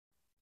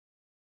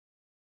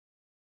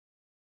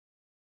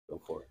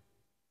go for it.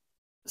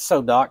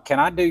 So, Doc, can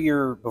I do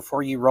your,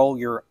 before you roll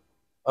your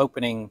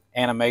opening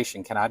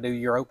animation, can I do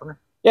your opener?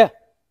 Yeah.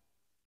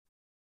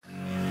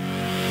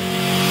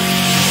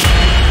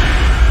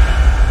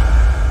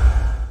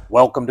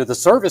 Welcome to the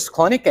service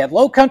clinic at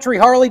Low Country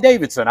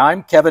Harley-Davidson.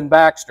 I'm Kevin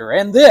Baxter,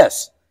 and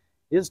this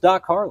is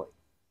Doc Harley.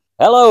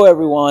 Hello,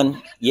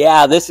 everyone.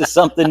 Yeah, this is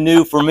something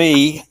new for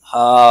me.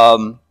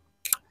 I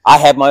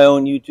have my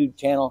own YouTube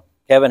channel.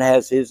 Kevin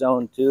has his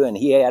own too, and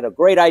he had a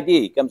great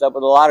idea. He comes up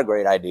with a lot of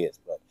great ideas.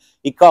 But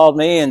he called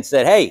me and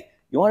said, hey,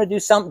 you want to do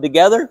something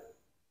together?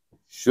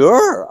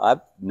 Sure. I've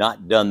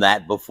not done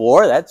that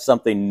before. That's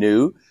something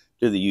new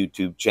to the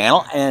YouTube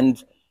channel.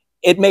 And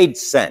it made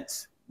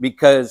sense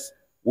because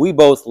we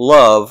both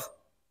love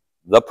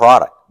the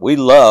product. We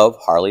love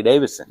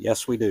Harley-Davidson.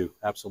 Yes, we do.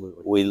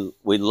 Absolutely.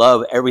 We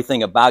love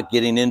everything about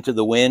getting into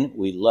the win.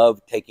 We love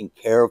taking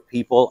care of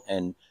people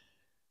and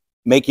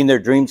making their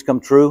dreams come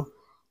true,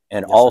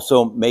 and yes,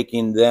 also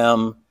making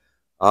them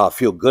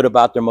feel good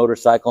about their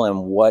motorcycle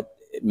and what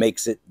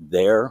makes it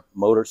their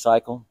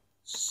motorcycle.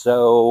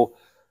 So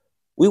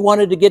we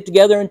wanted to get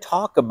together and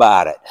talk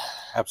about it.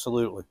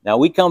 Absolutely. Now,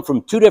 we come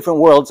from two different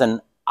worlds,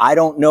 and I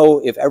don't know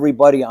if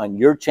everybody on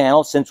your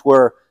channel, since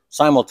we're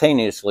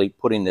simultaneously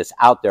putting this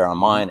out there on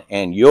mine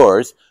and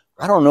yours,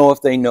 I don't know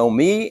if they know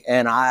me,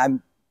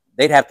 and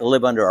they'd have to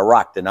live under a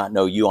rock to not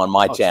know you on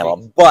my channel.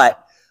 Geez.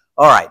 But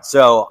all right,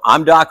 so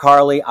I'm Doc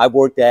Harley. I've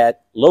worked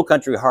at Low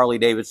Country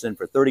Harley-Davidson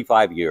for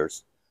 35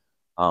 years.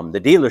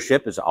 The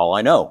dealership is all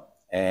I know.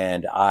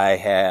 And I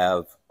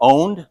have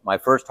owned, my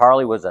first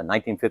Harley was a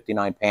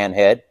 1959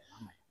 Panhead.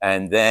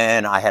 And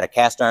then I had a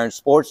cast iron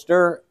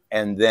Sportster,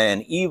 and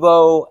then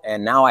Evo,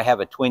 and now I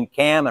have a twin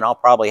cam, and I'll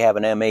probably have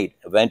an M8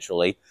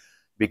 eventually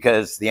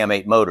because the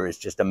M8 motor is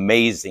just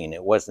amazing.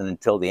 It wasn't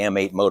until the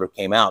M8 motor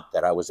came out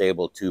that I was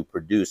able to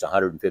produce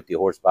 150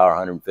 horsepower,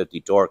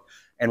 150 torque,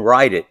 and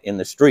ride it in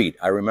the street.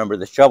 I remember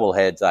the shovel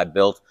heads I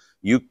built.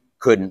 You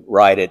couldn't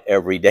ride it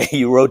every day.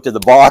 You rode to the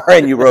bar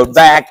and you rode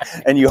back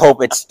and you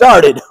hope it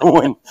started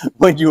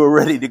when you were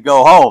ready to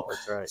go home.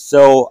 That's right.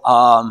 So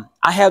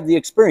I have the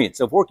experience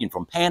of working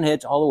from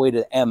Panheads all the way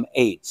to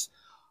M8s.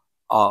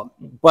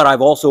 But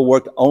I've also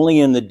worked only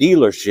in the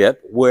dealership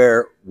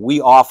where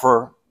we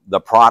offer the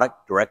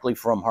product directly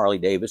from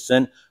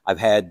Harley-Davidson. I've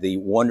had the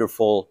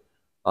wonderful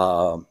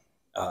I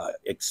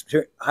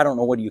don't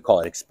know, what do you call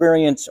it,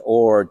 experience,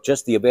 or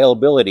just the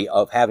availability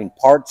of having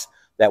parts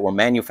that were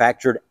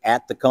manufactured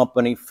at the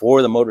company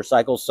for the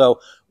motorcycle. So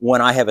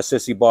when I have a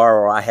sissy bar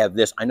or I have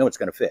this, I know it's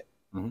going to fit.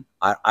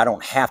 I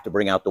don't have to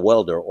bring out the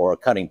welder or a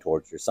cutting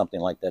torch or something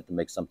like that to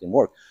make something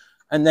work.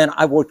 And then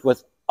I've worked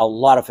with a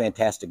lot of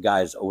fantastic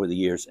guys over the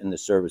years in the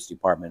service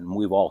department, and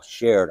we've all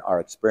shared our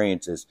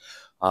experiences.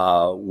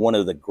 One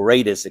of the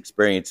greatest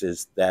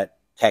experiences that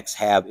techs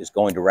have is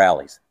going to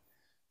rallies.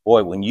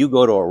 Boy, when you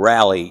go to a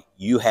rally,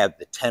 you have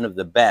the 10 of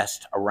the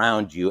best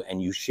around you,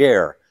 and you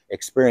share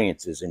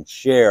experiences and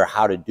share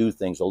how to do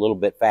things a little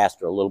bit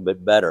faster, a little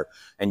bit better,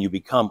 and you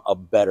become a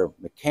better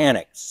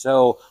mechanic.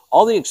 So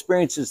all the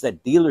experiences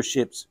that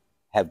dealerships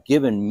have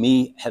given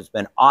me has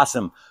been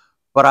awesome,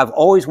 but I've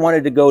always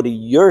wanted to go to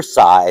your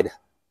side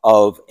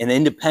of an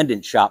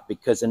independent shop,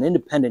 because an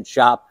independent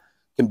shop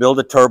can build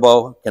a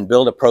turbo, can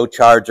build a Pro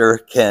Charger,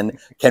 can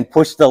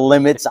push the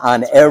limits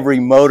on every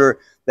motor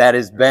that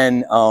has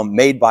been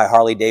made by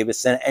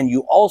Harley-Davidson, and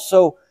you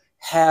also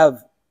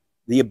have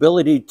the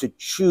ability to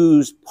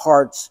choose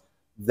parts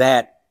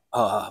that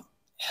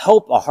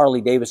help a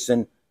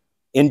Harley-Davidson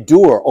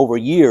endure over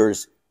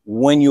years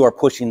when you are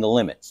pushing the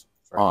limits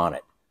on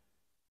it.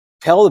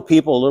 Tell the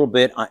people a little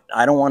bit,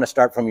 I don't want to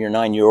start from your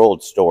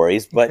 9-year-old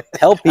stories, but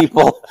tell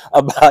people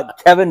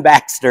about Kevin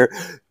Baxter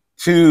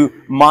to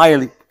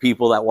my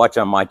people that watch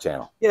on my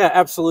channel. Yeah,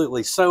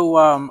 absolutely. So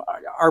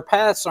our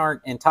paths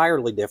aren't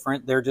entirely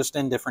different. They're just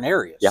in different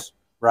areas. Yep.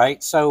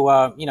 Right?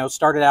 So, you know,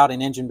 started out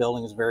in engine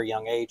building at a very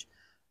young age.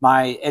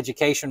 My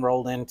education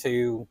rolled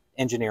into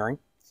engineering.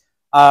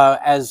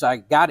 As I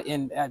got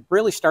in, I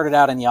really started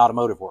out in the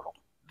automotive world,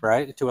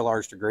 right, to a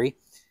large degree.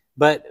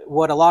 But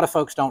what a lot of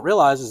folks don't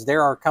realize is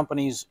there are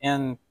companies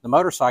in the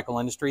motorcycle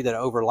industry that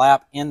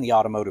overlap in the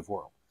automotive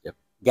world. Yep.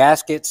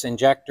 Gaskets,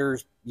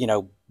 injectors, you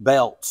know,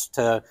 belts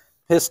to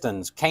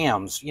pistons,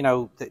 cams, you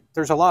know,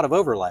 there's a lot of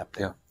overlap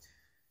there. Yeah.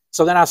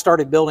 So then I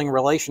started building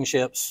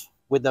relationships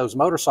with those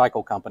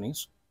motorcycle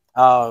companies,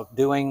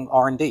 doing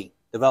R&D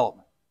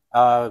development,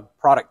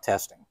 product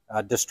testing,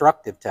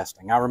 destructive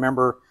testing. I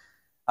remember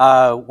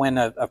when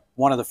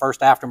one of the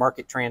first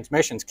aftermarket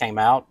transmissions came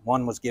out,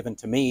 one was given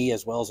to me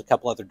as well as a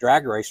couple other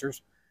drag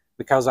racers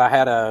because I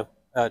had a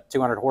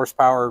 200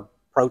 horsepower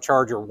Pro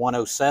Charger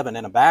 107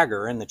 in a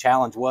bagger, and the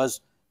challenge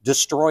was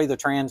destroy the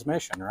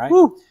transmission, right?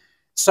 Woo.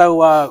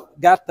 So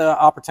got the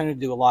opportunity to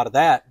do a lot of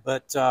that,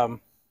 but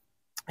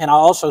and I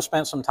also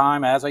spent some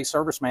time as a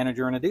service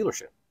manager in a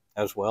dealership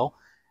as well.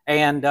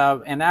 And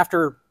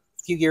after a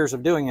few years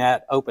of doing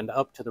that, opened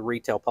up to the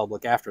retail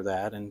public after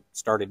that and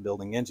started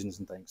building engines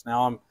and things.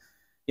 Now I'm,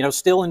 you know,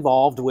 still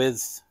involved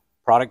with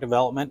product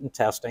development and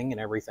testing and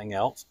everything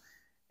else.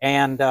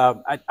 And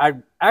I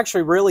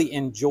actually really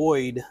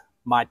enjoyed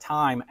my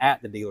time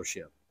at the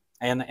dealership.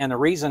 And the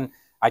reason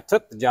I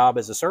took the job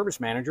as a service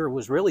manager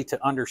was really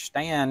to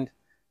understand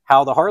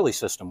how the Harley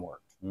system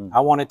worked. I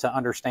wanted to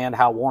understand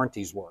how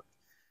warranties worked.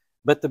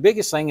 But the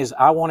biggest thing is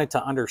I wanted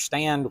to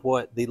understand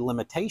what the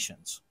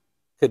limitations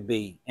could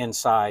be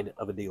inside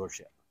of a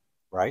dealership,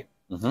 right?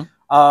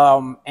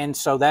 And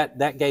so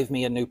that gave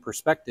me a new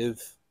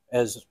perspective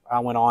as I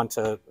went on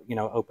to, you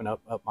know, open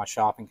up my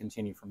shop and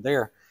continue from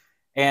there.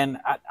 And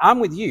I'm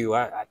with you.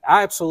 I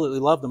absolutely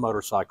love the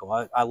motorcycle.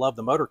 I love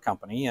the motor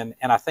company. And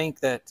I think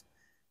that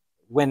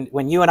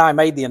when you and I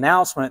made the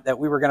announcement that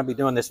we were going to be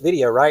doing this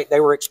video, right, they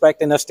were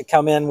expecting us to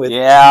come in with,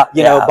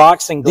 you know,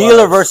 boxing gloves.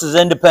 Dealer versus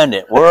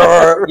independent.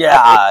 We're,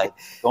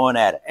 going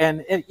at it.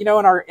 And, you know,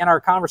 in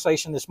our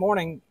conversation this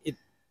morning,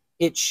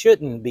 it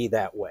shouldn't be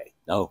that way.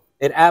 No.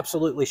 It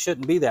absolutely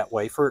shouldn't be that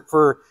way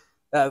for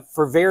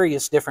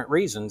various different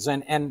reasons.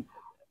 And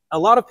a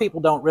lot of people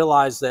don't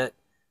realize that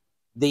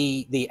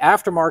the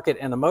aftermarket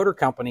and the motor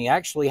company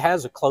actually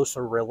has a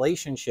closer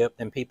relationship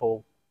than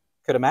people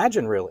could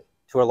imagine, really,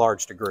 to a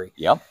large degree.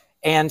 Yep.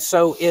 And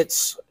so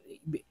it's,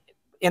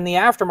 in the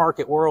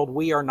aftermarket world,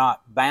 we are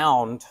not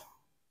bound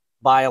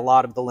by a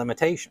lot of the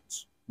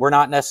limitations. We're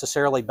not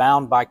necessarily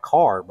bound by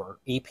CARB or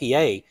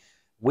EPA.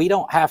 We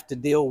don't have to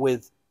deal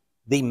with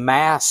the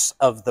mass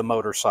of the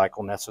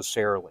motorcycle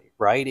necessarily,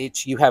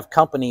 right? You have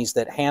companies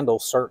that handle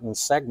certain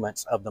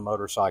segments of the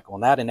motorcycle,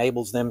 and that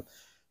enables them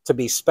to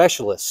be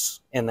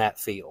specialists in that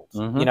field.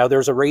 You know,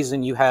 there's a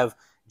reason you have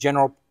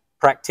general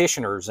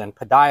practitioners and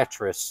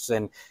podiatrists,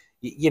 and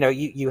you know,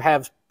 you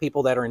have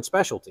people that are in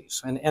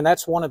specialties, and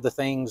that's one of the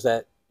things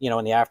that, you know,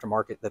 in the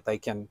aftermarket that they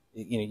can,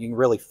 you know, you can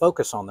really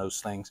focus on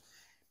those things.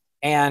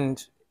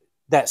 And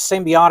that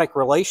symbiotic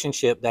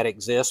relationship that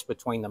exists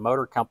between the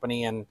motor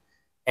company and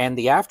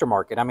the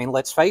aftermarket. I mean,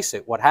 let's face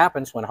it, what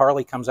happens when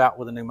Harley comes out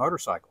with a new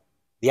motorcycle?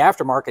 The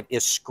aftermarket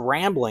is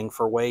scrambling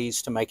for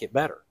ways to make it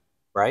better,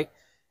 right?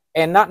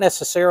 And not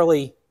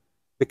necessarily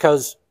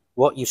because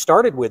what you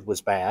started with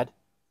was bad,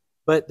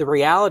 but the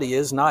reality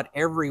is not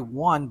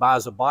everyone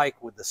buys a bike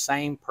with the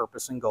same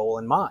purpose and goal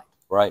in mind.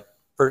 Right.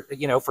 For,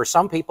 you know, for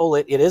some people,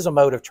 it is a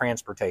mode of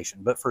transportation,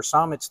 but for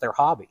some, it's their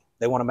hobby.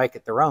 They want to make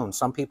it their own.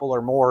 Some people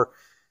are more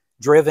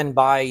driven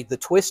by the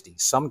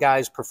twisties. Some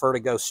guys prefer to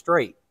go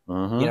straight.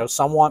 You know,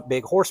 some want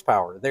big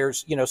horsepower.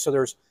 There's, you know, so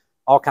there's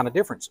all kind of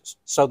differences.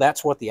 So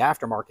that's what the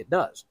aftermarket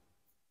does.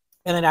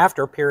 And then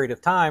after a period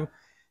of time,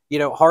 you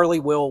know,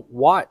 Harley will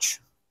watch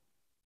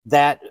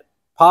that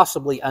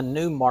possibly a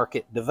new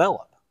market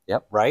develop.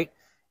 Yep. Right.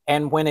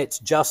 And when it's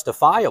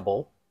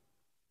justifiable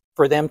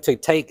for them to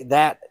take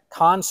that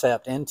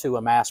concept into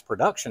a mass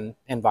production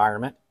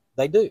environment,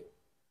 they do.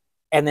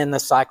 And then the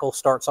cycle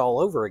starts all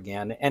over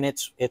again, and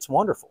it's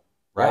wonderful.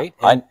 Right.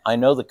 Yeah. I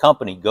know the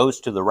company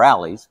goes to the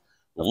rallies,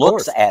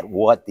 looks at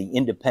what the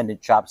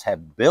independent shops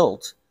have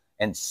built,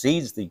 and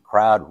sees the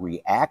crowd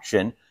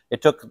reaction.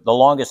 It took the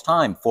longest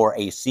time for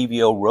a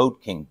CVO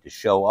Road King to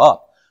show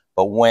up.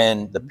 But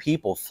when the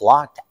people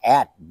flocked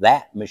at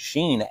that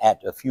machine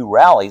at a few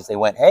rallies, they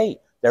went, hey,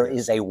 there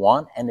is a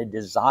want and a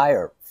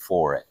desire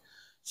for it.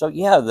 So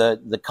yeah,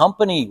 the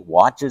company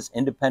watches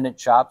independent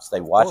shops.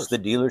 They watch the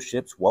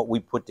dealerships, what we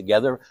put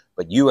together.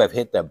 But you have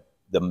hit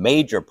the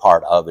major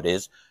part of it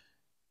is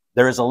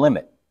there is a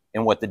limit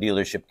in what the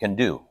dealership can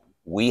do.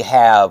 We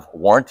have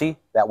warranty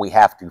that we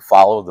have to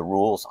follow the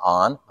rules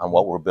on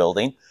what we're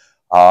building.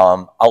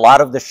 A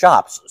lot of the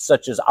shops,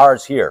 such as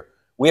ours here,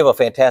 we have a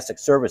fantastic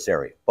service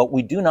area, but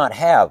we do not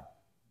have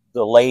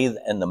the lathe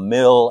and the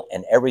mill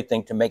and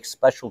everything to make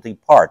specialty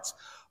parts.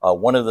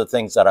 One of the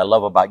things that I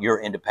love about your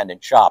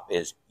independent shop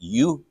is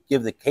you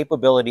give the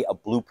capability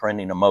of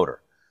blueprinting a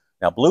motor.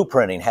 Now,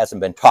 blueprinting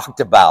hasn't been talked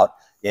about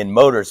in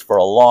motors for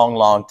a long,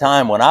 long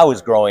time. When I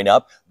was growing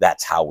up,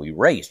 that's how we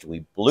raced.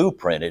 We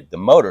blueprinted the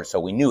motor, so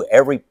we knew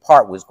every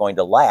part was going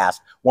to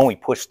last when we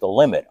pushed the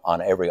limit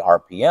on every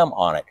RPM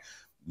on it.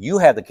 You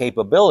have the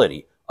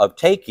capability of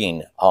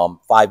taking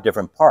 5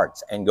 different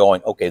parts and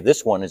going, okay,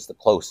 this one is the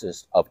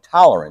closest of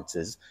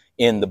tolerances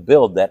in the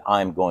build that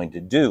I'm going to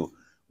do.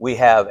 We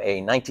have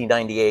a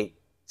 1998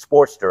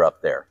 Sportster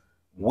up there.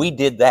 We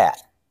did that.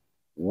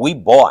 We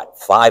bought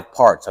 5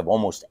 parts of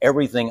almost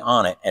everything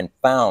on it and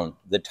found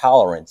the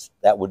tolerance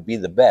that would be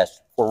the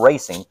best for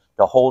racing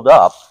to hold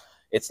up.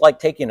 It's like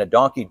taking a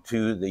donkey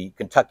to the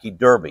Kentucky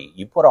Derby.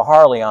 You put a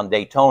Harley on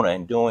Daytona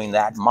and doing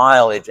that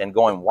mileage and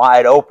going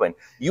wide open.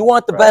 You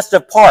want the best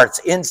of parts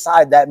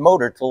inside that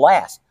motor to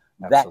last.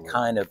 That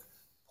kind of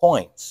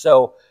point.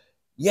 So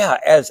yeah,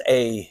 as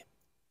a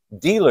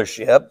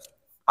dealership,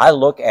 I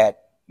look at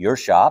your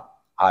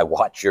shop, I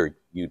watch your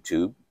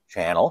YouTube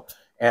channel,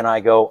 and I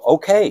go,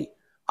 okay,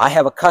 I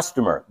have a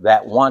customer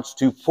that wants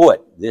to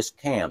put this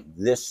cam,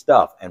 this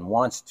stuff, and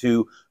wants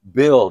to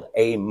build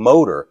a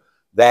motor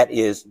that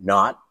is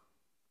not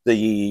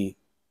the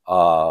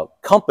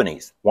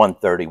company's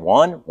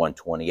 131,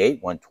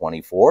 128,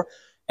 124,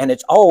 and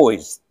it's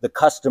always the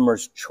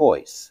customer's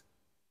choice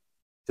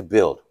to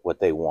build what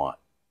they want.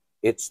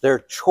 It's their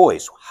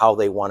choice how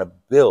they want to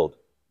build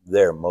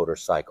their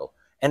motorcycle.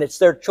 And it's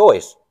their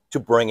choice to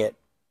bring it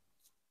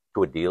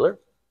to a dealer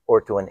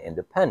or to an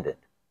independent.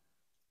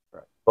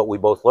 Right. But we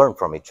both learn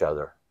from each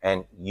other.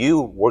 And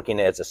you, working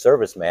as a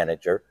service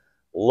manager,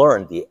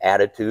 learned the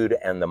attitude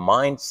and the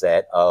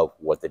mindset of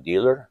what the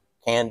dealer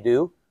can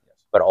do,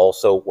 but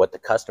also what the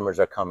customers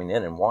are coming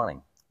in and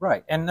wanting.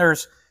 Right. And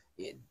there's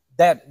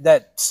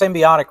that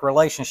symbiotic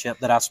relationship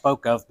that I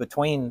spoke of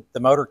between the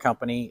motor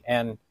company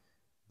and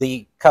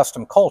the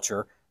custom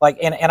culture. Like,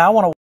 and I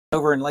want to walk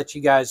over and let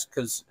you guys,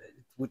 because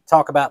we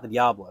talk about the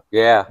Diablo.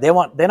 Yeah.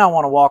 Then I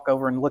want to walk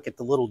over and look at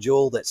the little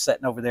jewel that's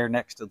sitting over there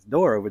next to the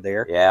door over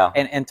there. Yeah.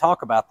 And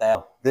talk about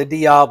that. The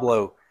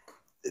Diablo.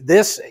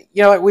 This,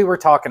 you know, we were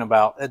talking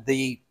about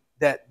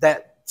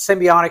that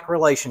symbiotic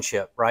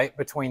relationship, right,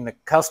 between the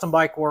custom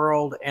bike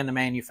world and the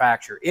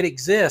manufacturer. It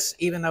exists,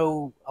 even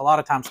though a lot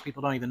of times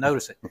people don't even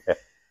notice it.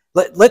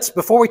 Let's,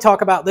 before we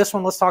talk about this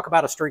one, let's talk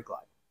about a Street Glide.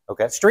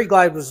 Okay. Street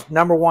Glide was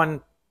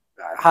 #1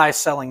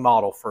 highest selling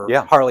model for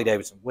Harley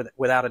Davidson,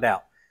 without a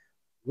doubt.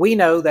 We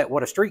know that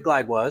what a Street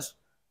Glide was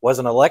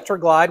an electric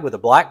glide with a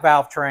black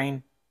valve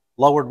train,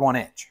 lowered 1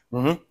 inch.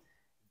 Mm-hmm.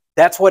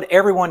 That's what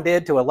everyone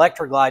did to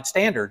electric glide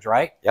standards,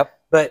 right? Yep.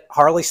 But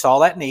Harley saw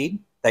that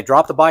need. They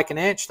dropped the bike 1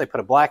 inch. They put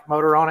a black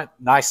motor on it,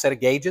 nice set of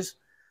gauges,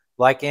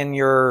 like in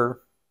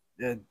your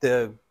really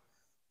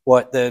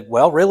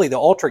the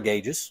ultra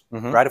gauges,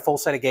 right? A full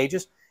set of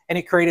gauges, and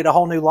it created a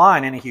whole new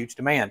line and a huge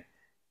demand.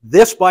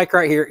 This bike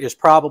right here is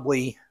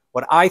probably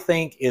what I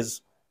think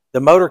is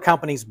the motor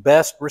company's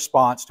best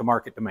response to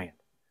market demand.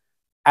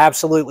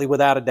 Absolutely,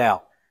 without a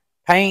doubt.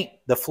 Paint,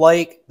 the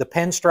flake, the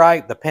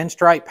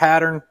pinstripe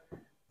pattern,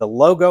 the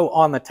logo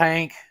on the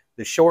tank,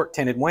 the short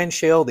tinted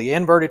windshield, the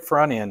inverted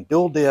front end,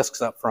 dual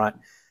discs up front.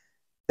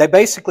 They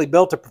basically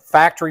built a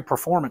factory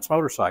performance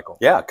motorcycle.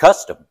 Yeah,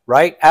 custom.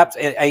 Right?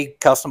 A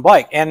custom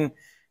bike. And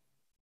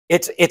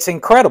it's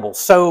incredible.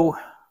 So,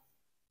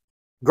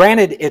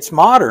 granted, it's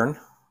modern,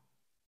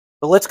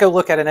 but let's go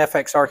look at an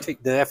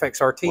FXRT, the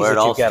FXRTs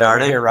that you've got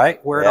over here,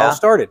 right? Where it all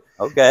started.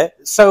 Okay.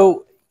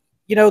 So,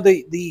 you know,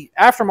 the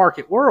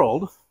aftermarket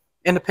world,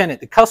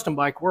 independent, the custom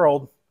bike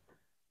world,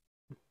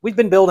 we've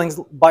been building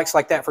bikes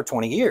like that for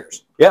 20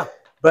 years. Yeah.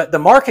 But the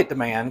market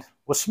demand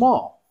was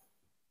small,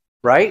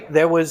 right?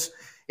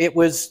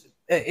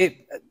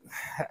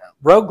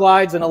 Road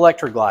glides and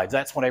electric glides.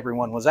 That's what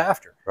everyone was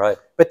after. Right.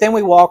 But then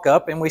we walk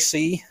up and we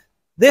see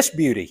this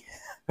beauty,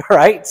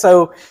 right?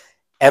 So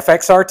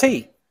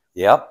FXRT.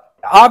 Yep.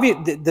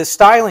 The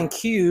styling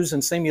cues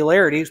and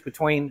similarities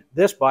between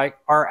this bike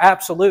are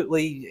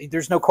absolutely,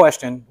 there's no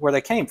question where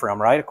they came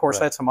from, right? Of course,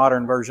 that's a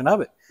modern version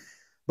of it.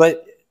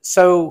 But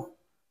so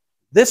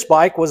this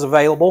bike was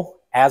available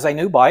as a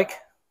new bike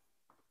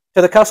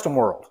to the custom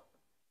world.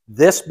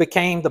 This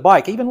became the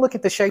bike. Even look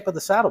at the shape of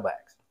the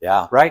saddlebags.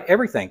 Yeah. Right?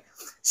 Everything.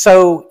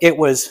 So it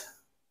was,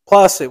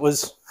 plus it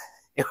was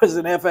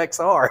an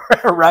FXR,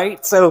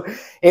 right? So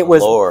it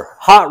was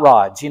hot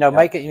rods, you know,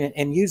 make it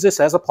and use this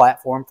as a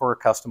platform for a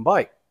custom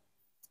bike.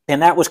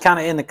 And that was kind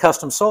of in the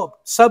custom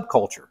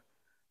subculture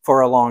for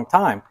a long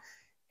time.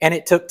 And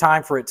it took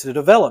time for it to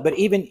develop. But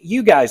even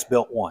you guys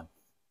built one.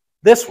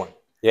 This one.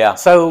 Yeah.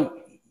 So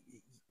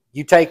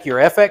you take your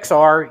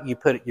FXR, you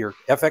put your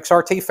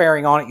FXRT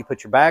fairing on it, you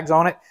put your bags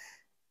on it,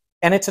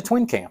 and it's a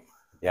twin cam.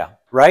 Yeah.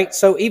 Right?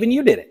 So even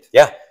you did it.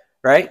 Yeah.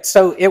 Right?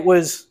 So it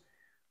was,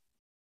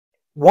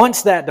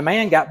 once that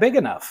demand got big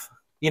enough,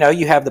 you know,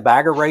 you have the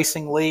Bagger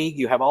Racing League,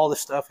 you have all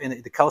this stuff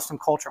in the custom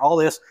culture, all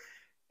this.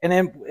 And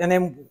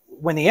then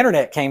when the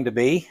internet came to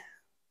be,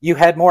 you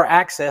had more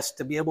access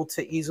to be able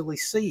to easily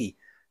see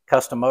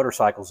custom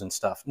motorcycles and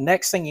stuff.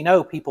 Next thing you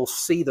know, people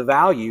see the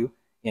value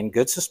in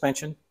good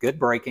suspension, good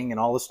braking, and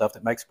all the stuff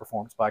that makes a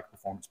performance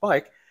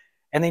bike.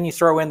 And then you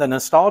throw in the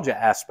nostalgia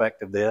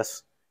aspect of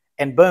this,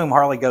 and boom,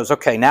 Harley goes,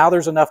 okay, now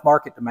there's enough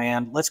market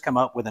demand. Let's come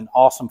up with an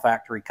awesome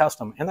factory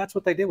custom. And that's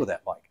what they did with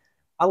that bike.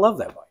 I love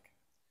that bike.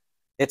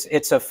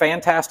 It's a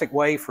fantastic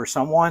way for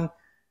someone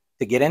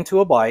to get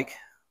into a bike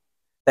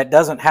that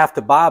doesn't have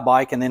to buy a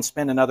bike and then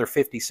spend another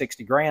 50,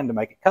 60 grand to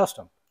make it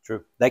custom.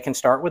 True. They can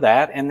start with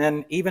that, and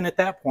then even at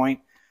that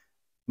point,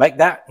 make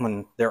that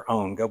one their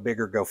own. Go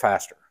bigger, go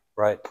faster.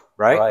 Right.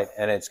 Right? Right.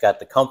 And it's got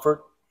the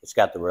comfort, it's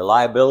got the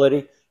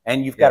reliability,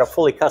 and you've got a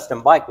fully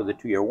custom bike with a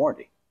 2-year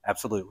warranty.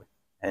 Absolutely.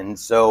 And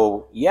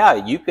so,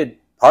 yeah, you could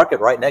park it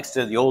right next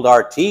to the old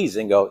RTs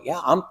and go,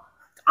 yeah,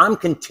 I'm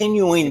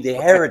continuing the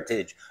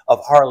heritage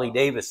of Harley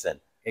Davidson.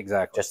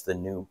 Exactly. Just the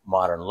new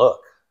modern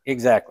look.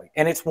 Exactly.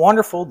 And it's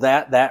wonderful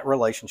that that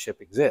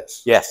relationship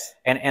exists. Yes.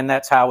 And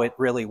that's how it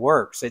really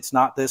works. It's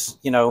not this,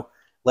 you know,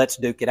 let's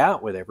duke it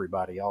out with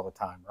everybody all the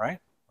time, right?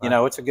 You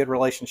know, it's a good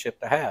relationship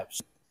to have.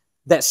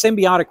 That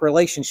symbiotic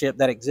relationship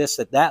that exists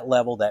at that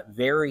level that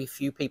very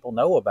few people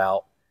know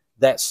about,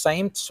 that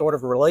same sort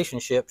of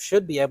relationship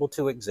should be able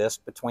to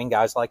exist between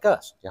guys like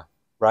us. Yeah.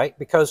 Right?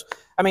 Because,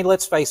 I mean,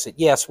 let's face it.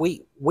 Yes,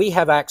 we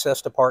have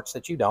access to parts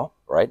that you don't.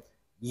 Right.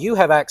 You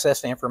have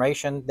access to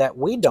information that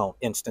we don't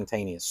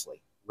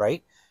instantaneously.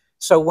 Right?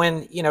 So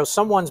when, you know,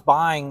 someone's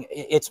buying,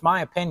 it's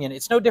my opinion,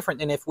 it's no different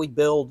than if we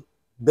build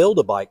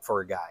a bike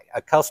for a guy,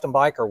 a custom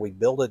bike, or we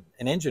build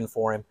an engine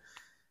for him.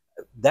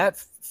 that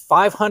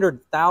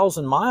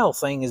 500,000 mile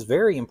thing is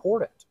very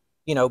important.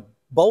 You know,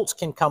 bolts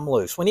can come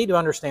loose. We need to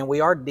understand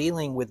we are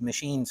dealing with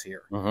machines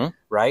here,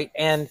 right?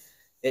 And,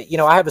 you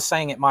know, I have a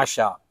saying at my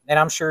shop, and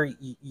I'm sure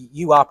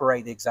you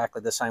operate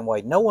exactly the same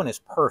way. No one is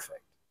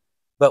perfect,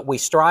 but we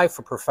strive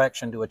for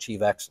perfection to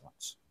achieve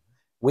excellence.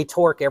 We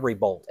torque every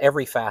bolt,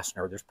 every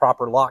fastener. There's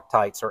proper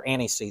Loctites or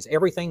anti-seize.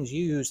 Everything's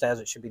used as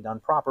it should be done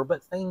proper,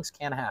 but things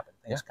can happen.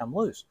 Things come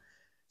loose.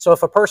 So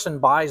if a person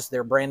buys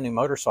their brand new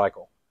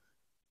motorcycle,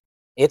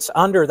 it's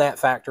under that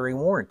factory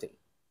warranty,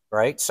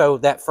 right? So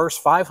that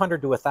first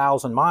 500 to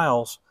 1,000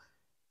 miles,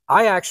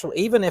 I actually,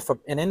 even if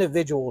an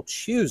individual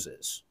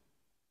chooses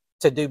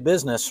to do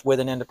business with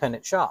an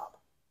independent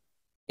shop,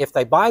 if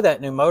they buy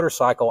that new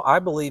motorcycle, I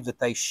believe that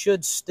they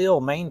should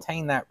still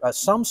maintain that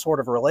some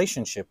sort of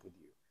relationship with you.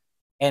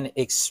 And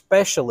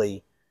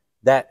especially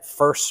that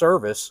first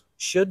service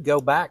should go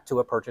back to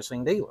a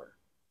purchasing dealer,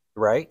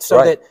 right?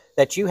 So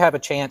that you have a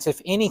chance, if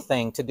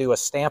anything, to do a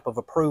stamp of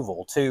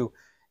approval, to,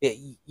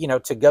 you know,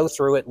 to go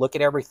through it, look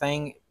at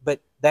everything, but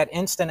that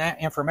instant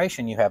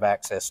information you have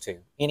access to,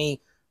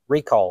 any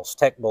recalls,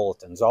 tech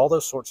bulletins, all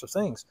those sorts of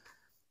things.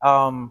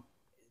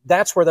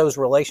 That's where those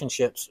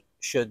relationships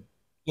should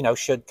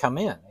come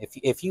in.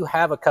 If you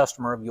have a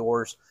customer of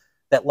yours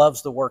that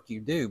loves the work you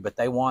do, but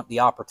they want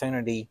the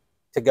opportunity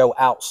to go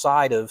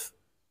outside of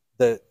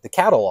the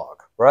catalog,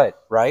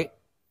 right?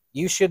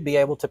 You should be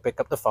able to pick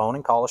up the phone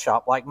and call a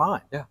shop like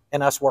mine,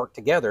 and us work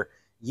together.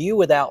 You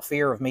without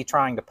fear of me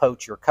trying to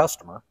poach your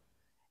customer,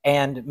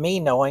 and me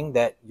knowing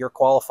that you're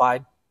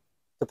qualified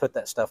to put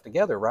that stuff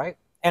together, right?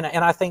 And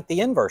I think the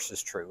inverse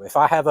is true. If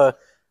I have a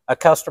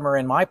customer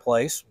in my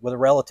place with a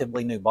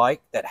relatively new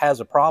bike that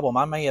has a problem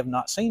I may have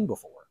not seen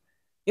before,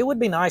 it would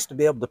be nice to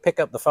be able to pick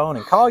up the phone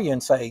and call you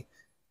and say,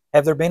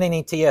 have there been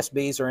any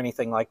TSBs or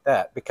anything like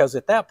that? Because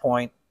at that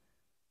point,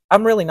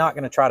 I'm really not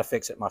going to try to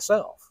fix it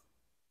myself.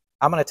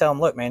 I'm going to tell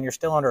them, look, man, you're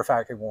still under a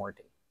factory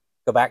warranty.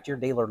 Go back to your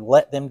dealer,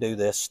 let them do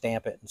this,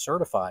 stamp it, and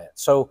certify it.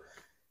 So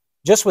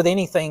just with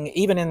anything,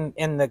 even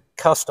in the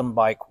custom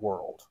bike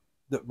world,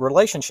 the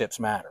relationships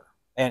matter.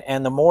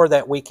 And the more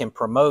that we can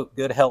promote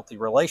good, healthy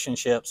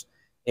relationships,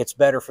 it's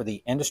better for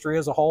the industry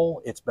as a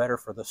whole. It's better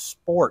for the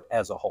sport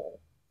as a whole.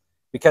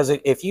 Because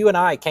if you and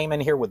I came in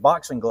here with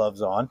boxing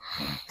gloves on,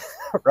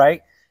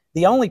 right,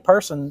 the only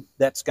person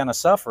that's going to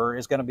suffer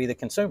is going to be the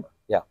consumer.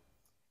 Yeah.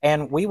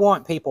 And we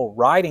want people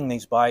riding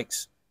these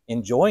bikes,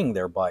 enjoying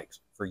their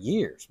bikes for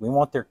years. We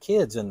want their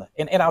kids in the,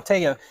 and I'll tell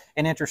you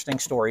an interesting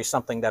story,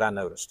 something that I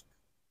noticed.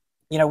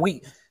 You know,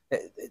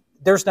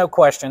 there's no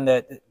question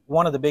that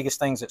one of the biggest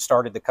things that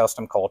started the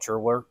custom culture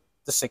were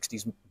the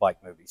 60s bike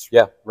movies.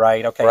 Yeah.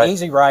 Right. Okay. Right.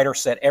 Easy Rider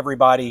set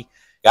everybody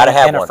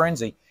in a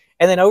frenzy.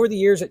 And then over the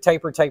years, it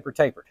tapered.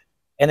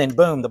 And then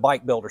boom, the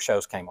bike builder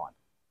shows came on.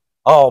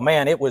 Oh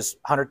man, it was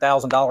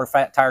 $100,000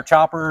 fat tire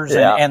choppers,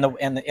 and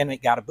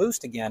it got a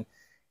boost again.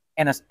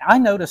 And I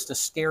noticed a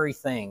scary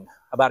thing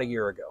about a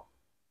year ago.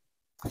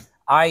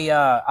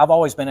 I've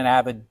always been an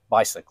avid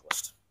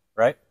bicyclist,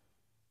 right?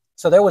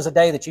 So there was a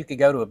day that you could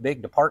go to a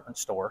big department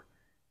store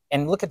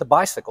and look at the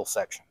bicycle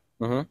section.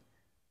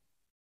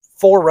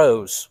 4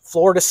 rows,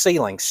 floor to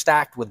ceiling,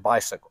 stacked with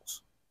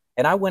bicycles.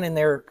 And I went in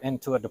there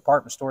into a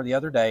department store the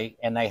other day,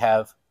 and they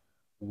have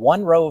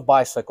 1 row of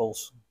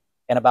bicycles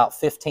and about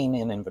 15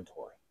 in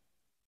inventory.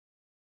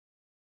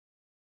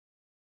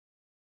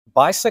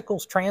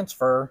 Bicycles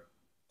transfer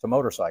to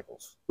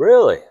motorcycles.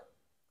 Really?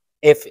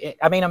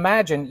 I mean,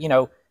 imagine, you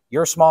know,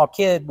 you're a small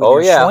kid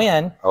with your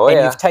Schwinn,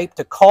 and you've taped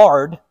a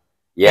card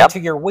into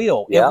your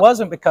wheel. It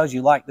wasn't because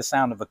you liked the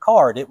sound of a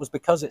card. It was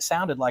because it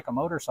sounded like a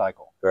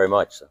motorcycle. Very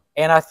much so.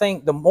 And I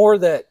think the more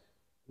that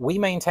we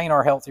maintain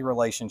our healthy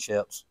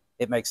relationships,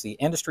 it makes the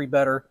industry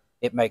better.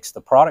 It makes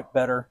the product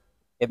better.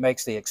 It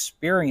makes the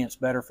experience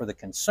better for the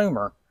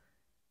consumer.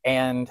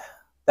 And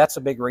that's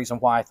a big reason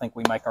why I think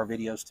we make our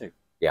videos too.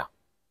 Yeah.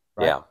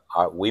 Right?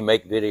 Yeah. We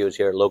make videos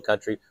here at Low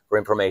Country for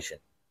information.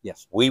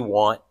 Yes. We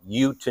want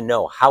you to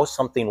know how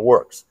something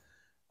works.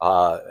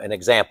 An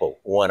example,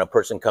 when a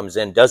person comes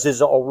in, does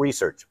his own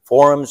research,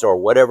 forums or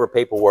whatever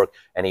paperwork,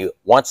 and he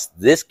wants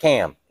this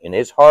cam in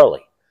his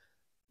Harley,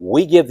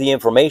 we give the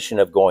information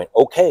of going,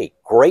 okay,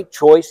 great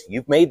choice,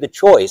 you've made the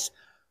choice,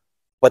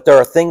 but there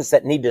are things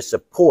that need to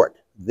support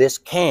this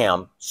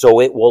cam so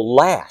it will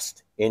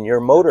last in your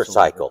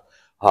motorcycle.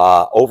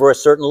 Over a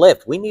certain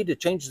lift, we need to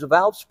change the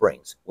valve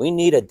springs. We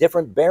need a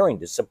different bearing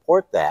to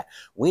support that.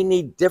 We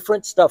need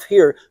different stuff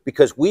here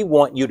because we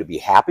want you to be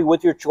happy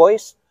with your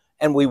choice,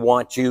 and we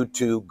want you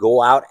to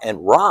go out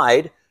and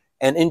ride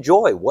and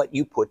enjoy what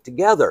you put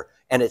together.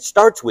 And it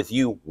starts with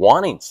you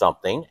wanting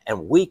something,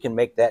 and we can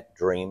make that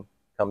dream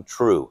come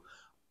true.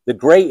 The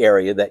gray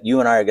area that you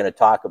and I are going to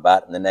talk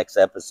about in the next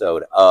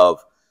episode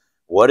of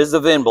what is the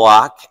VIN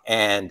block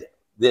and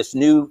this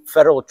new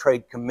Federal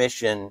Trade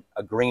Commission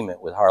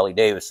agreement with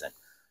Harley-Davidson.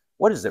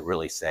 What does it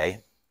really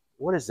say?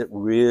 What does it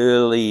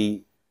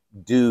really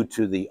do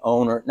to the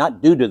owner?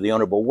 Not do to the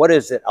owner, but what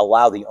does it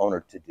allow the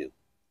owner to do?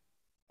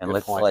 And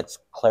let's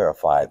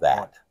clarify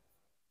that.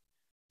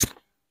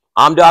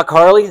 I'm Doc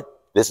Harley.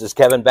 This is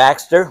Kevin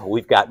Baxter.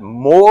 We've got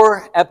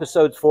more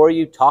episodes for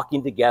you,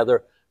 talking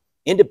together,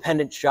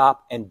 independent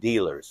shop and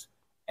dealers,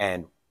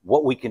 and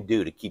what we can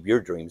do to keep your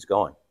dreams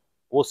going.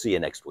 We'll see you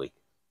next week.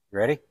 You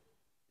ready?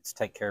 It's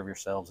take care of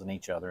yourselves and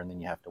each other, and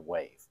then you have to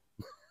wave.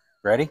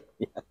 Ready?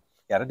 Yeah.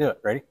 Got to do it.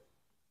 Ready?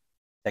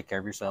 Take care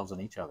of yourselves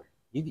and each other.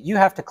 You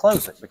have to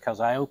close it because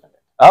I opened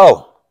it.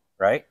 Oh.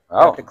 Right? Oh.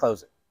 You have to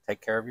close it.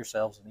 Take care of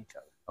yourselves and each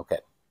other. Okay.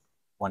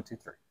 1, 2,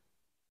 3.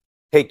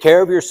 Take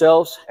care of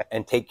yourselves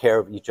and take care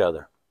of each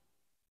other.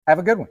 Have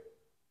a good one.